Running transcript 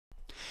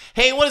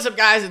Hey, what is up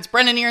guys? It's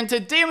Brendan here, and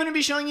today I'm going to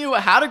be showing you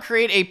how to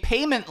create a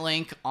payment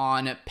link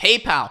on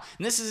PayPal.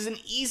 And this is an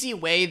easy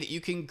way that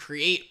you can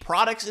create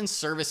products and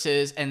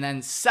services and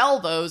then sell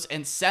those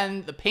and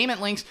send the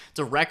payment links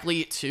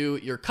directly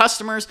to your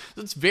customers.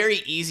 So it's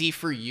very easy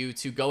for you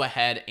to go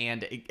ahead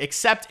and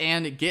accept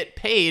and get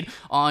paid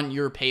on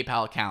your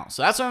PayPal account.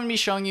 So that's what I'm going to be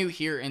showing you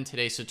here in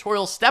today's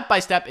tutorial, step by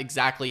step,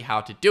 exactly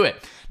how to do it.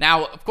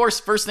 Now, of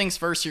course, first things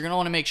first, you're going to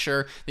want to make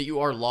sure that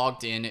you are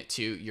logged in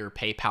to your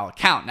PayPal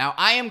account. Now,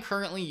 I am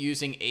currently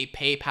using a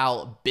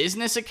PayPal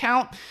business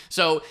account.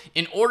 So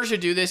in order to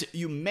do this,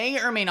 you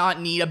may or may not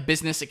need a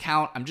business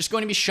account. I'm just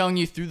going to be showing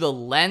you through the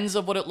lens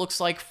of what it looks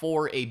like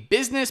for a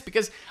business,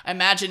 because I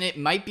imagine it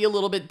might be a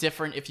little bit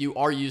different if you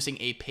are using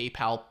a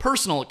PayPal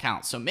personal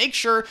account. So make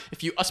sure,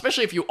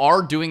 especially if you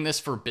are doing this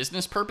for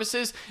business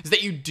purposes, is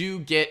that you do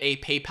get a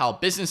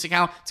PayPal business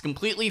account. It's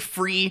completely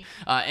free,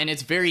 and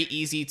it's very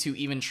easy to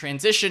even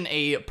transition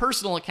a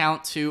personal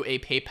account to a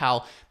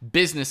PayPal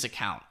business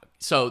account.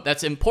 So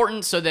that's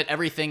important so that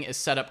everything is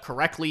set up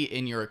correctly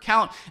in your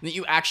account and that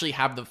you actually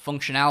have the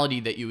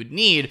functionality that you would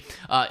need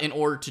in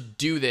order to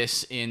do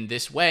this in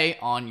this way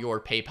on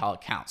your PayPal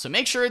account. So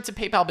make sure it's a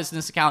PayPal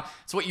business account.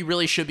 It's what you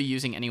really should be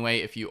using anyway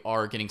if you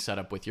are getting set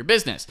up with your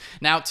business.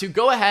 Now, to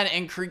go ahead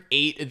and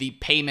create the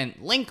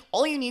payment link,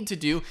 all you need to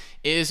do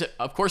is,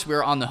 of course,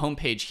 we're on the home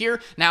page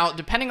here. Now,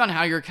 depending on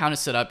how your account is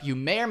set up, you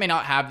may or may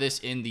not have this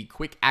in the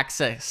quick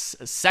access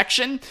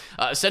section.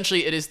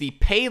 Essentially, it is the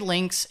pay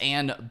links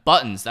and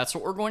buttons. That's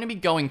what we're going to be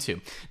going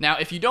to. Now,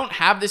 if you don't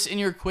have this in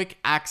your quick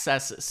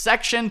access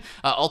section,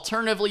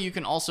 alternatively, you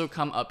can also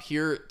come up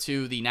here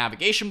to the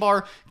navigation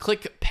bar,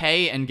 click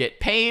pay and get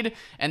paid,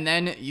 and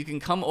then you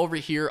can come over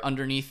here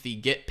underneath the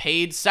get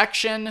paid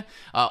section.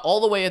 All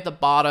the way at the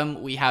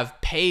bottom, we have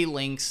pay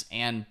links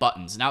and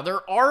buttons. Now,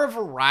 there are a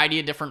variety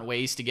of different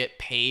ways to get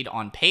paid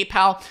on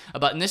PayPal,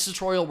 but in this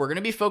tutorial, we're going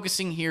to be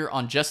focusing here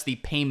on just the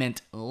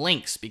payment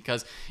links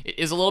because it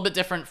is a little bit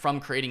different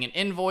from creating an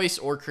invoice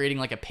or creating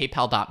like a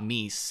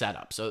PayPal.me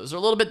setup. So those are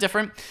a little bit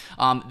different.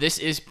 This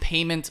is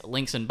payment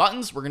links and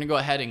buttons. We're going to go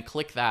ahead and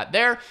click that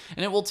there,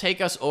 and it will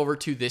take us over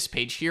to this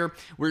page here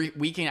where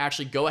we can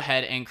actually go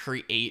ahead and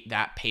create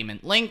that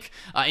payment link.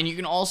 And you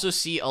can also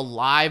see a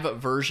live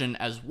version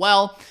as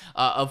well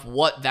of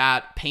what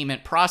that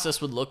payment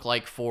process would look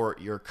like for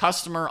your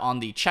customer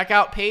on the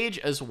checkout page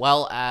as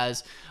well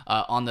as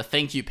on the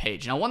thank you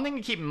page. Now, one thing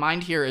to keep in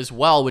mind here as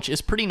well, which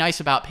is pretty nice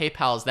about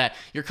PayPal, is that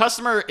your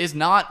customer is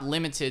not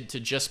limited to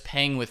just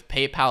paying with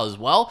PayPal as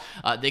well.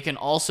 They can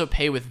also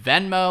pay with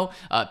Venmo,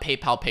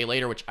 PayPal Pay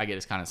Later, which I get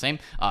is kind of the same,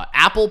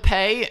 Apple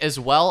Pay, as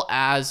well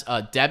as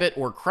debit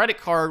or credit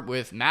card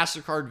with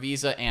MasterCard,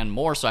 Visa, and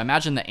more. So I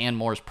imagine the and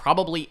more is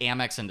probably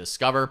Amex and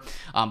Discover.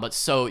 But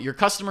so your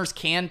customers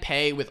can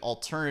pay with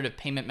alternative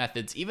payment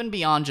methods, even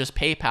beyond just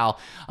PayPal,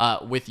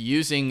 with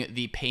using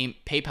the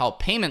PayPal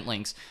payment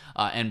links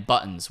and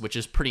buttons, which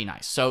is pretty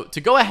nice. So to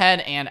go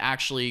ahead and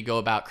actually go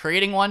about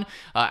creating one,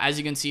 as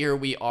you can see here,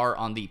 we are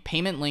on the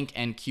payment link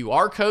and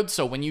QR code.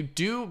 So when you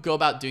do go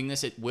about doing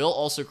this, it will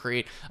also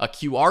create a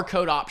QR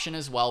code option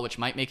as well, which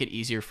might make it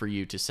easier for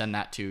you to send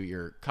that to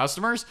your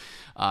customers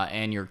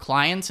and your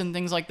clients and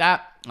things like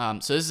that.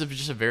 So this is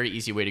just a very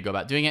easy way to go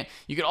about doing it.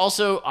 You could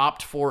also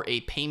opt for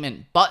a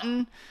payment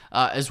button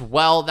as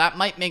well. That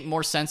might make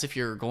more sense if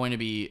you're going to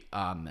be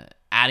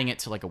adding it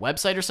to like a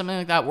website or something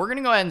like that. We're going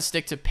to go ahead and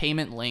stick to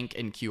payment link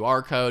and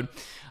QR code.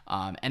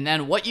 And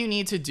then what you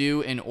need to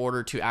do in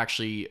order to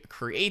actually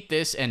create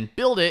this and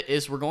build it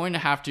is we're going to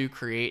have to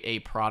create a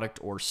product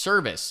or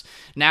service.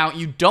 Now,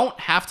 you don't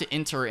have to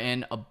enter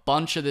in a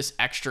bunch of this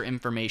extra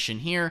information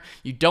here.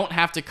 You don't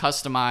have to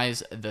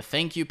customize the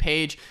thank you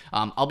page.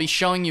 I'll be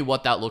showing you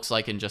what that looks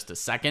like in just a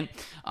second.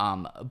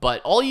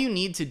 But all you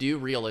need to do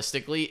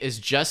realistically is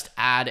just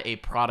add a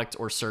product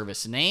or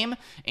service name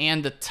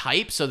and the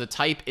type. So the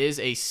type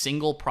is a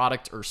single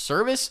product or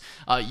service.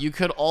 You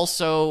could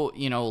also,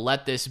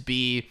 let this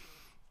be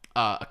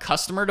a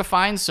customer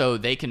defined, so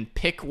they can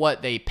pick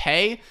what they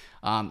pay.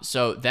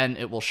 So then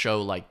it will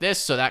show like this.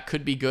 So that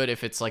could be good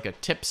if it's like a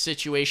tip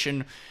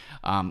situation,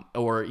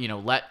 or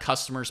let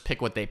customers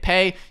pick what they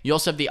pay. You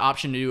also have the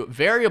option to do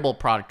variable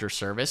product or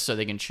service, so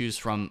they can choose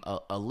from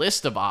a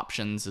list of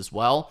options as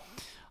well.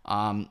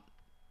 And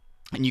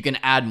you can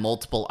add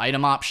multiple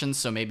item options.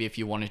 So maybe if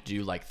you wanted to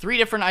do like 3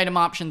 different item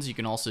options, you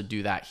can also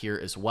do that here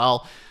as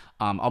well.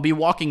 I'll be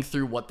walking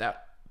through what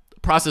that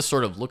process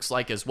sort of looks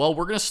like as well.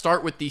 We're going to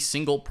start with the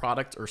single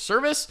product or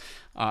service.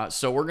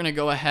 So we're going to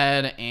go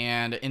ahead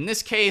and in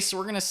this case,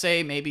 we're going to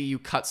say maybe you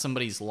cut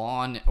somebody's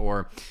lawn,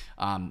 or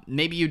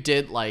maybe you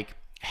did like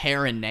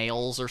hair and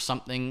nails or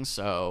something.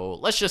 So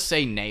let's just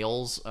say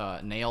nails,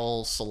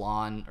 nail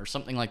salon or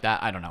something like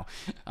that. I don't know.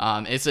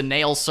 It's a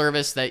nail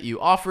service that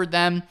you offered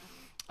them.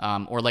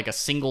 Or like a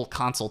single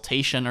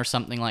consultation or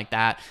something like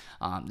that.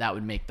 That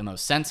would make the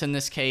most sense in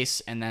this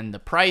case. And then the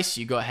price,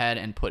 you go ahead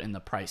and put in the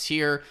price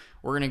here.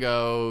 We're going to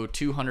go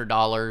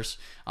 $200.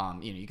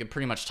 You can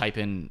pretty much type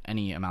in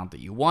any amount that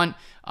you want.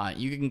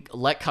 You can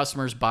let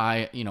customers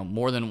buy,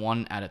 more than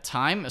one at a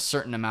time, a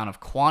certain amount of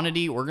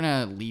quantity. We're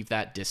going to leave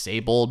that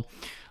disabled.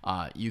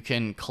 You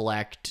can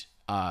collect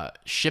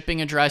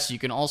shipping address. You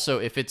can also,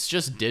 if it's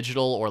just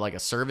digital or like a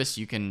service,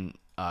 you can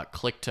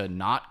click to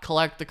not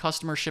collect the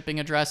customer shipping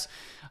address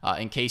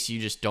in case you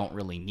just don't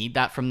really need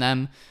that from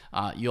them.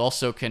 You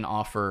also can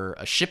offer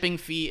a shipping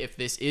fee if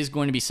this is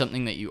going to be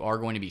something that you are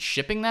going to be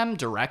shipping them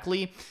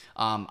directly.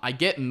 I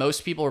get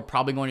most people are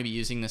probably going to be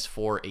using this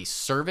for a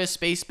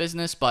service-based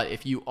business, but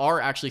if you are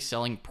actually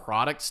selling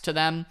products to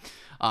them,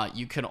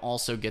 you can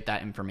also get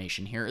that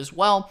information here as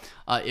well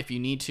if you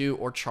need to,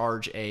 or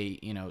charge a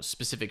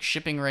specific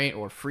shipping rate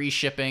or free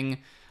shipping.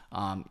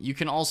 You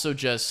can also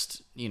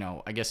just,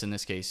 I guess in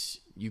this case,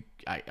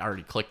 I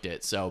already clicked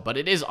it. But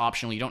it is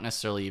optional. You don't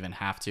necessarily even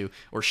have to,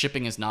 or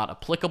shipping is not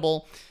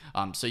applicable.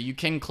 So you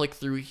can click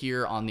through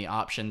here on the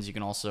options. You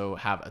can also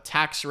have a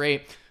tax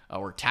rate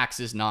or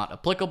taxes not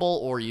applicable,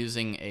 or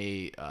using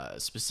a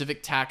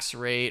specific tax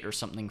rate or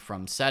something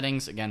from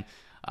settings. Again,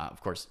 of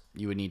course,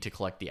 you would need to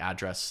collect the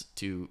address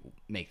to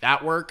make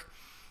that work.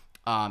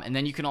 And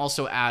then you can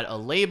also add a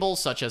label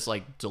such as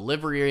like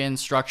delivery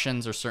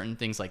instructions or certain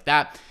things like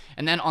that.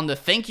 And then on the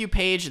thank you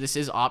page, this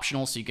is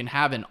optional. So you can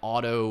have an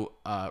auto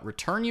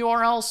return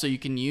URL. So you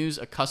can use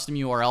a custom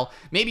URL.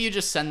 Maybe you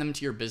just send them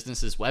to your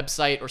business's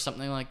website or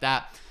something like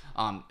that.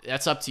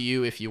 That's up to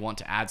you if you want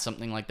to add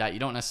something like that. You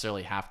don't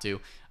necessarily have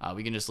to.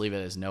 We can just leave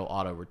it as no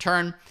auto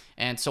return.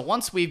 And so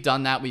once we've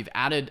done that, we've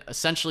added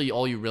essentially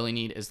all you really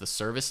need is the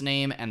service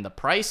name and the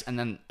price, and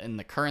then in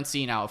the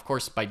currency. Now, of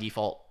course, by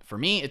default, for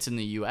me, it's in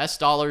the US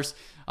dollars.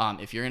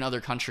 If you're in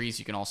other countries,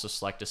 you can also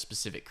select a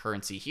specific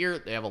currency here.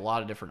 They have a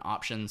lot of different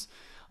options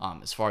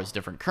as far as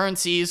different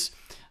currencies.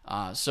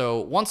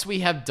 So once we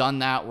have done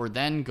that, we're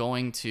then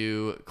going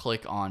to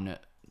click on,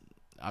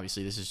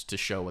 obviously this is to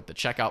show what the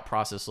checkout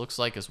process looks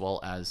like, as well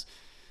as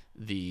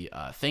the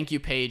thank you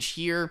page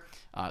here.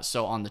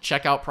 So on the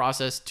checkout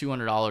process,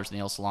 $200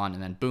 nail salon,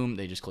 and then boom,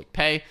 they just click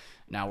pay.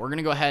 Now we're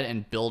gonna go ahead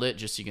and build it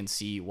just so you can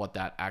see what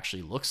that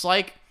actually looks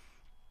like.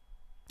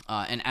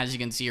 And as you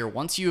can see here,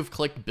 once you've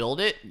clicked build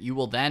it, you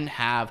will then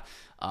have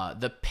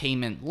the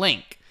payment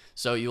link.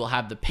 So you will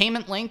have the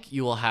payment link,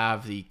 you will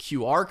have the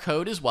QR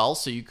code as well.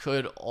 So you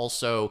could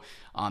also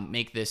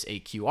make this a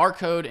QR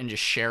code and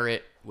just share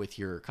it with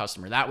your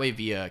customer that way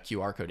via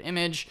QR code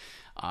image.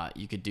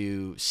 You could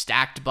do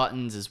stacked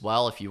buttons as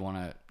well if you want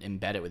to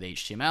embed it with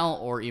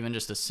HTML, or even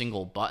just a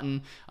single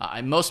button.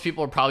 Most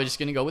people are probably just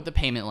going to go with the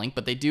payment link,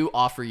 but they do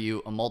offer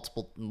you a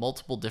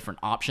multiple different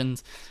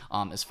options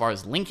as far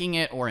as linking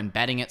it or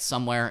embedding it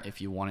somewhere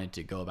if you wanted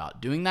to go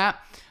about doing that.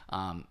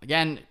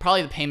 Again,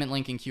 probably the payment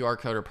link and QR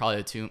code are probably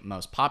the two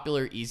most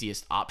popular,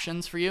 easiest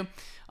options for you.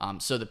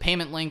 So the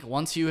payment link,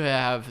 once you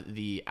have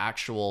the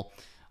actual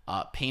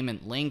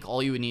payment link,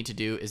 all you would need to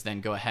do is then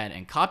go ahead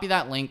and copy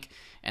that link,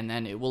 and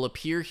then it will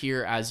appear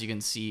here, as you can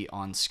see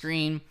on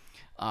screen,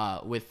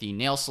 with the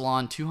nail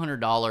salon,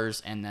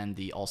 $200, and then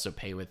the also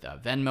pay with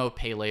Venmo,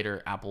 Pay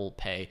Later, Apple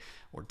Pay,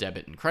 or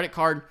debit and credit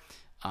card.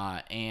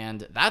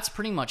 And that's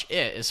pretty much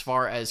it as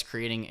far as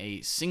creating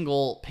a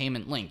single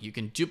payment link. You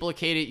can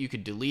duplicate it, you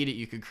could delete it,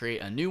 you could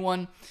create a new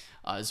one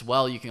as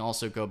well. You can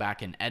also go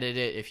back and edit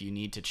it if you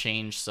need to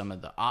change some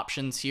of the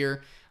options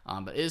here.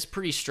 But it is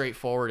pretty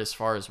straightforward as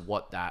far as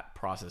what that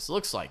process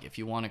looks like. If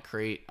you want to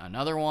create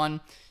another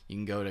one, you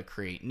can go to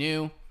create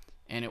new,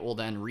 and it will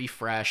then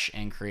refresh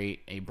and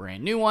create a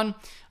brand new one.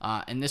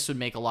 And this would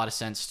make a lot of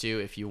sense too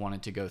if you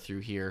wanted to go through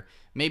here,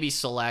 maybe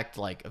select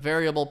like a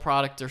variable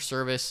product or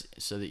service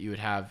so that you would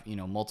have,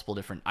 multiple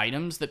different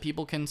items that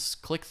people can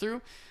click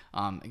through.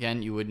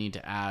 Again, you would need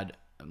to add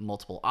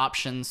multiple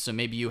options. So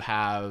maybe you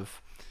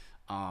have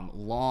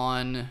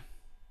lawn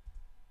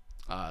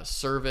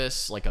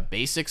service, like a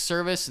basic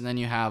service, and then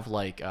you have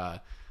like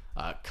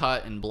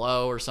cut and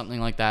blow or something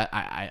like that.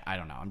 I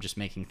don't know. I'm just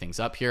making things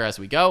up here as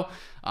we go.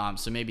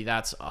 So maybe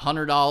that's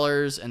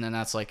 $100, and then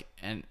that's like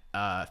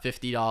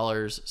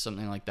 $50,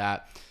 something like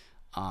that.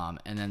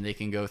 And then they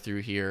can go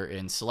through here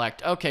and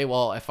select, okay,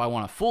 well, if I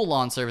want a full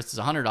lawn service,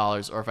 it's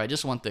 $100, or if I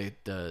just want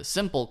the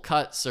simple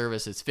cut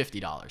service, it's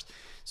 $50.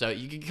 So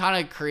you can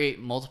kind of create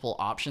multiple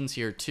options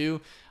here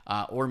too.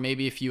 Or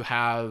maybe if you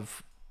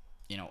have,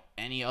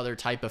 any other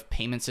type of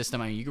payment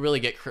system, I mean, you can really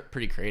get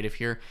pretty creative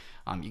here.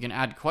 You can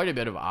add quite a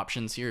bit of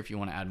options here. If you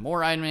want to add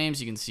more item names,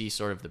 you can see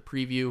sort of the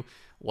preview,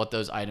 what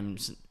those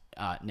items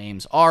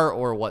names are,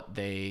 or what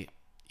they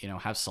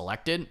have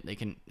selected. They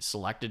can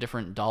select a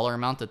different dollar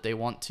amount that they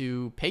want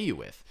to pay you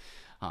with.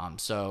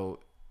 So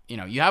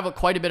you have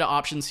quite a bit of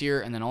options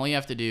here, and then all you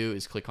have to do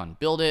is click on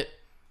build it.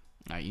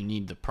 You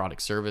need the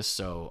product service,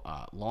 so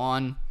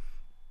lawn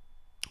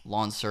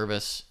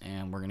service,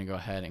 and we're going to go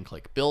ahead and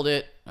click build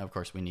it. Of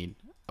course, we need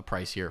a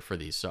price here for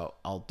these, so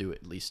I'll do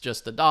at least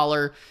just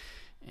 $1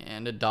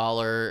 and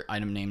 $1.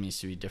 Item name needs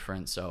to be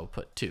different, so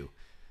put 2.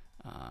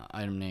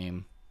 Item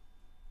name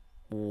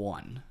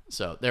 1.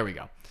 So there we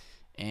go.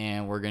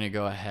 And we're going to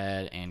go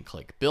ahead and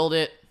click build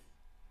it.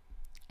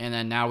 And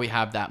then now we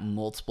have that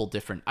multiple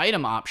different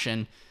item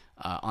option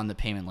on the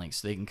payment link.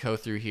 So they can go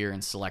through here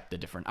and select the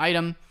different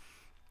item.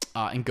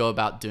 And go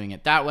about doing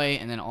it that way.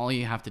 And then all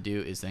you have to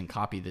do is then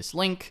copy this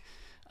link,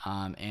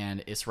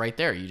 and it's right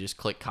there. You just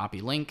click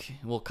copy link.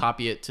 We'll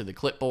copy it to the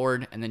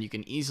clipboard, and then you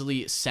can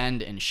easily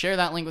send and share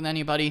that link with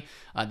anybody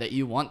that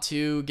you want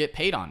to get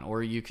paid on,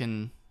 or you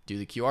can do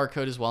the QR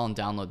code as well and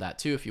download that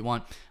too if you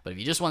want. But if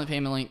you just want the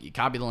payment link, you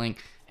copy the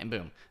link and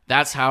boom.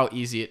 That's how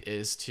easy it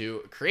is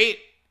to create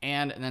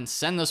and then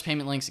send those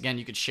payment links. Again,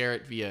 you could share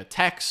it via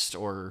text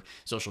or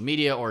social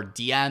media or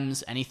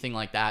DMs, anything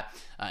like that.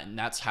 And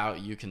that's how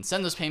you can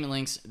send those payment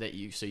links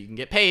so you can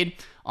get paid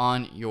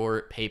on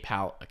your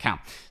PayPal account.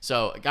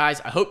 So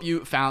guys, I hope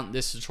you found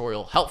this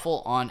tutorial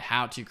helpful on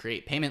how to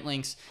create payment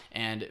links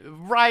and a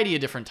variety of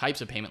different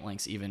types of payment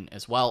links even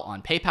as well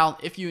on PayPal.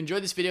 If you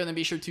enjoyed this video, then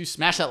be sure to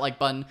smash that like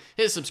button,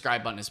 hit the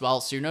subscribe button as well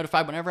so you're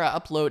notified whenever I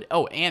upload.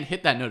 Oh, and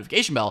hit that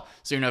notification bell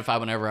so you're notified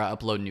whenever I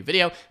upload a new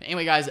video.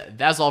 Anyway, guys,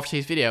 that's all for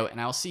today's video, and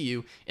I'll see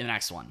you in the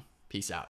next one. Peace out.